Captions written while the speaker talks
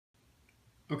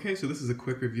Okay, so this is a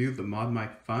quick review of the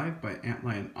ModMic 5 by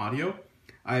Antlion Audio.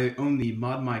 I own the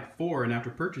ModMic 4, and after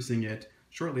purchasing it,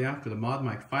 shortly after the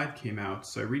ModMic 5 came out,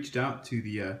 so I reached out to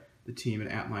the team at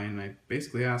Antlion, and I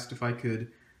basically asked if I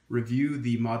could review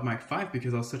the ModMic 5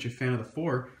 because I was such a fan of the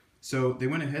 4. So they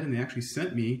went ahead and they actually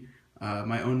sent me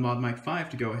my own ModMic 5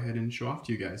 to go ahead and show off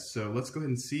to you guys. So let's go ahead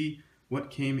and see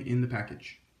what came in the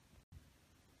package.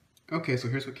 Okay, so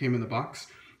here's what came in the box.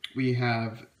 We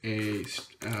have a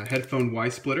headphone Y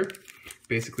splitter.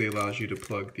 Basically allows you to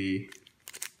plug the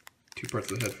two parts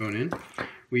of the headphone in.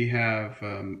 We have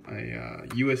a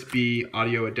USB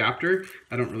audio adapter.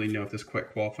 I don't really know if this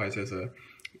quite qualifies as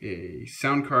a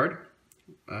sound card,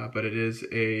 but it is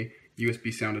a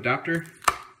USB sound adapter.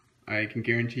 I can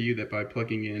guarantee you that by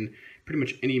plugging in pretty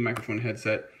much any microphone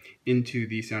headset into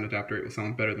the sound adapter, it will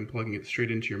sound better than plugging it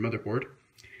straight into your motherboard.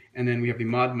 And then we have the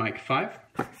ModMic 5,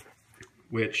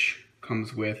 which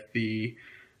comes with the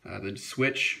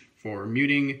switch for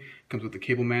muting, comes with the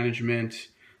cable management,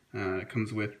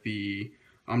 comes with the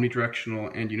omni-directional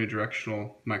and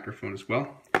unidirectional microphone as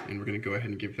well. And we're going to go ahead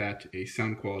and give that a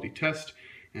sound quality test,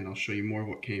 and I'll show you more of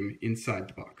what came inside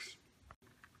the box.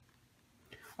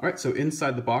 Alright, so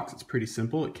inside the box it's pretty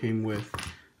simple. It came with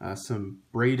some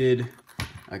braided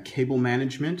cable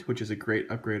management, which is a great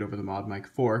upgrade over the ModMic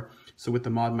 4. So with the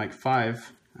ModMic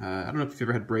 5, I don't know if you've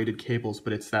ever had braided cables,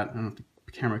 but it's that, I don't know if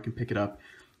the camera can pick it up,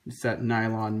 it's that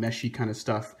nylon, meshy kind of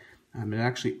stuff. It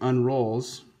actually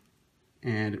unrolls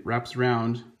and it wraps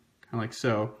around, kind of like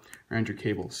so, around your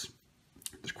cables.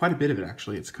 There's quite a bit of it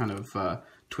actually. It's kind of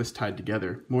twist tied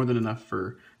together, more than enough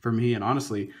for me, and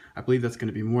honestly, I believe that's going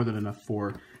to be more than enough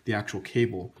for the actual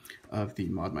cable of the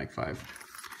ModMic 5.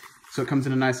 So it comes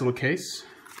in a nice little case,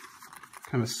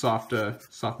 kind of soft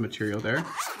material there.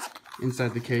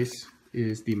 Inside the case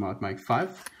is the ModMic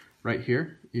 5. Right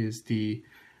here is the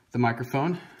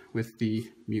microphone with the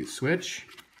mute switch.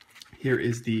 Here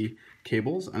is the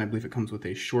cables, and I believe it comes with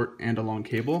a short and a long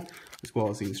cable, as well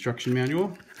as the instruction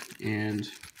manual. And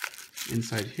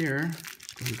inside here,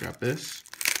 go ahead and grab this.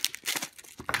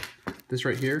 This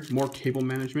right here, more cable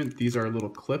management. These are little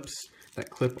clips that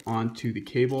clip onto the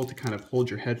cable to kind of hold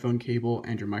your headphone cable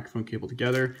and your microphone cable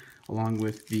together, along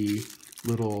with the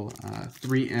little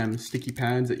 3M sticky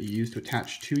pads that you use to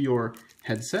attach to your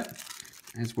headset,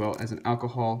 as well as an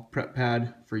alcohol prep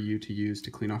pad for you to use to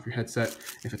clean off your headset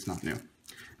if it's not new.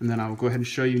 And then I will go ahead and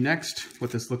show you next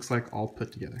what this looks like all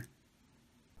put together.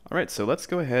 Alright, so let's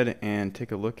go ahead and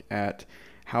take a look at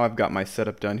how I've got my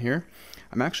setup done here.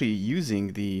 I'm actually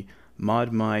using the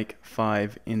ModMic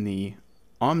 5 in the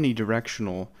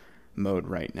omni-directional mode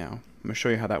right now. I'm going to show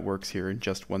you how that works here in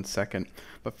just one second.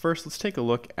 But first, let's take a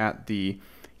look at the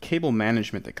cable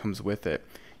management that comes with it.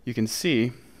 You can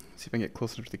see if I can get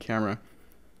close enough to the camera,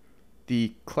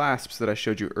 the clasps that I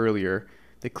showed you earlier,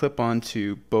 they clip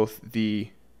onto both the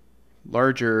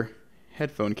larger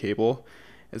headphone cable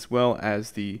as well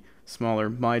as the smaller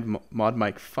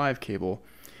ModMic 5 cable,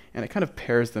 and it kind of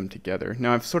pairs them together.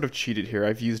 Now I've sort of cheated here.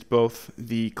 I've used both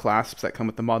the clasps that come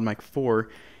with the ModMic 4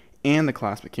 and the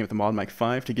clasp that came with the ModMic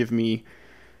 5 to give me,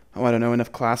 oh, I don't know,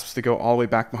 enough clasps to go all the way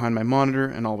back behind my monitor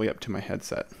and all the way up to my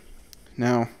headset.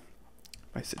 Now,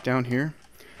 if I sit down here,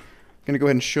 I'm going to go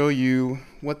ahead and show you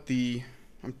what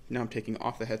now I'm taking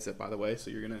off the headset, by the way, so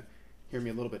you're going to hear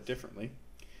me a little bit differently,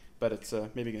 but it's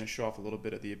maybe going to show off a little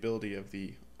bit of the ability of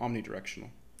the omnidirectional.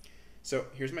 So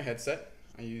here's my headset.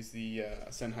 I use the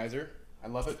Sennheiser. I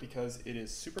love it because it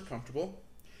is super comfortable,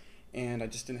 and I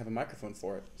just didn't have a microphone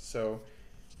for it. So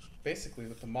basically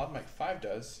what the ModMic 5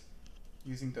 does,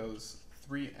 using those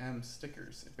 3M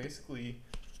stickers, it basically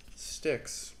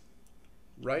sticks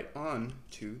right on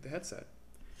to the headset.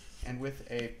 And with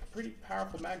a pretty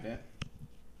powerful magnet,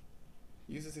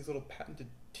 uses these little patented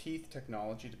teeth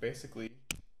technology to basically,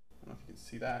 I don't know if you can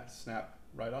see that, snap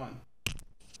right on.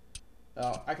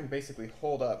 Now I can basically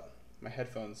hold up my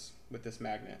headphones with this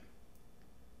magnet.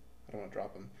 I don't want to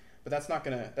drop them, but that's not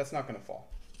gonna fall.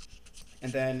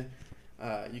 And then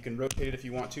you can rotate it if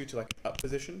you want to like an up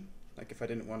position, like if I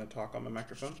didn't want to talk on my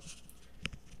microphone,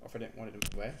 or if I didn't want it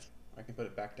in my way, I can put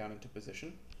it back down into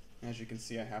position. And as you can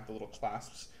see, I have the little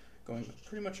clasps going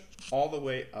pretty much all the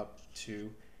way up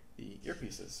to the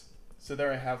earpieces. So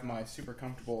there I have my super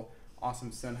comfortable,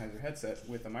 awesome Sennheiser headset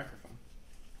with a microphone.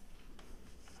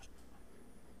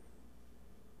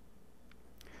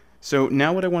 So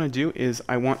now what I want to do is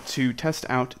I want to test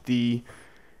out the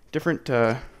different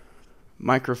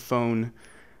microphone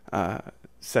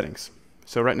settings.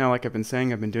 So right now, like I've been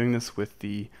saying, I've been doing this with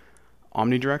the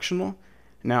omnidirectional.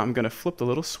 Now I'm going to flip the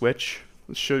little switch.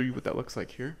 Let's show you what that looks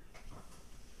like here.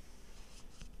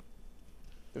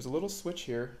 There's a little switch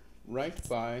here right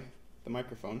by the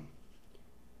microphone,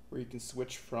 where you can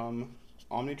switch from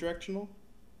omnidirectional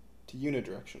to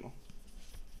unidirectional.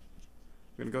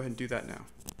 I'm going to go ahead and do that now.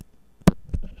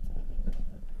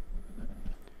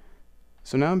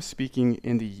 So now I'm speaking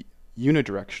in the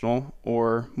unidirectional,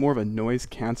 or more of a noise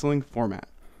canceling format.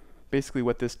 Basically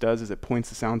what this does is it points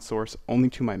the sound source only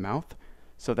to my mouth,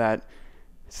 so that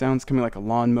sounds coming like a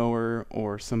lawnmower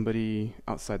or somebody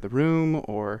outside the room,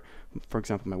 or for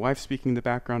example my wife speaking in the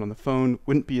background on the phone,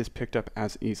 wouldn't be as picked up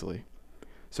as easily.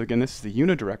 So again, this is the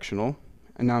unidirectional,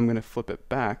 and now I'm going to flip it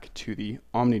back to the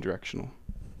omnidirectional.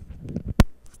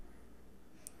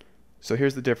 So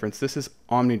here's the difference. This is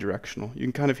omnidirectional. You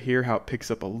can kind of hear how it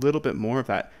picks up a little bit more of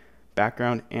that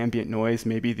background ambient noise,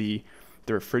 maybe the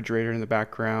refrigerator in the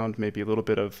background, maybe a little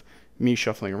bit of me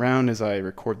shuffling around as I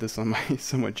record this on my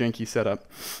somewhat janky setup.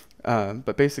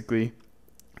 But basically,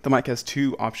 the mic has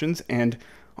two options, and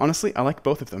honestly, I like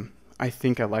both of them. I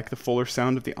think I like the fuller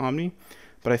sound of the Omni,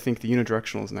 but I think the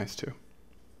unidirectional is nice too.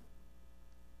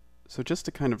 So just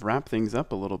to kind of wrap things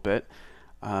up a little bit,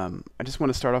 I just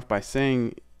want to start off by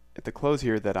saying at the close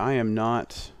here that I am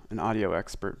not an audio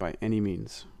expert by any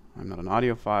means. I'm not an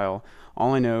audiophile.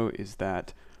 All I know is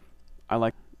that I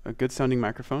like a good sounding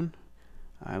microphone.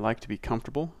 I like to be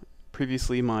comfortable.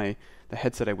 Previously, the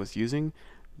headset I was using,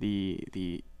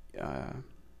 the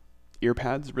ear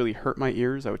pads really hurt my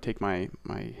ears. I would take my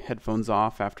headphones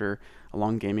off after a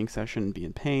long gaming session and be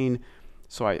in pain.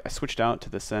 So I switched out to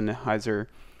the Sennheiser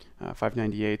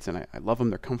 598s, and I love them.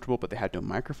 They're comfortable, but they had no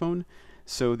microphone.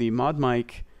 So the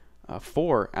ModMic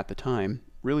 4 at the time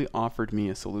really offered me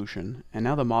a solution. And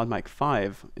now the ModMic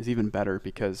 5 is even better,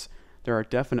 because there are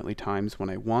definitely times when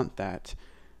I want that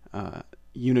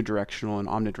unidirectional and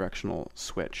omnidirectional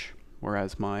switch,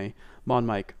 whereas my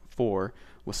ModMic 4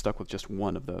 was stuck with just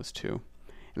one of those two.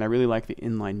 And I really like the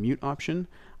inline mute option.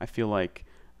 I feel like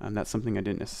that's something I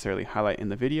didn't necessarily highlight in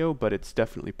the video, but it's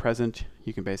definitely present.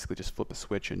 You can basically just flip a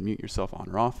switch and mute yourself on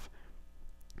or off.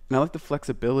 And I like the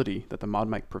flexibility that the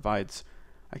ModMic provides.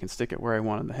 I can stick it where I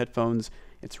want in the headphones.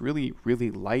 It's really,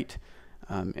 really light,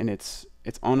 and it's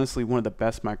honestly one of the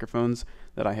best microphones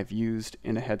that I have used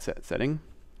in a headset setting.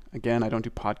 Again, I don't do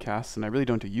podcasts, and I really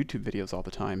don't do YouTube videos all the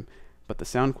time, but the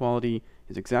sound quality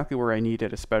is exactly where I need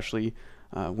it, especially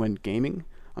when gaming.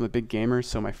 I'm a big gamer,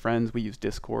 so my friends, we use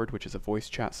Discord, which is a voice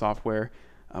chat software.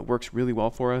 Works really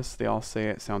well for us. They all say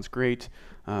it sounds great,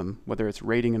 whether it's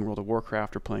raiding in World of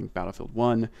Warcraft or playing Battlefield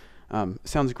 1.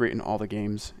 Sounds great in all the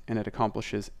games, and it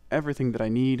accomplishes everything that I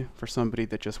need for somebody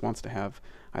that just wants to have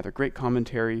either great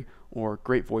commentary or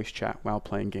great voice chat while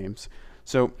playing games.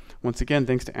 So once again,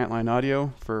 thanks to Antlion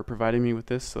Audio for providing me with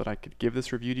this so that I could give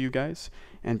this review to you guys.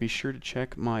 And be sure to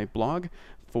check my blog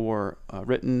for a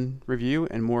written review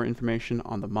and more information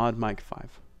on the ModMic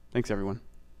 5. Thanks everyone.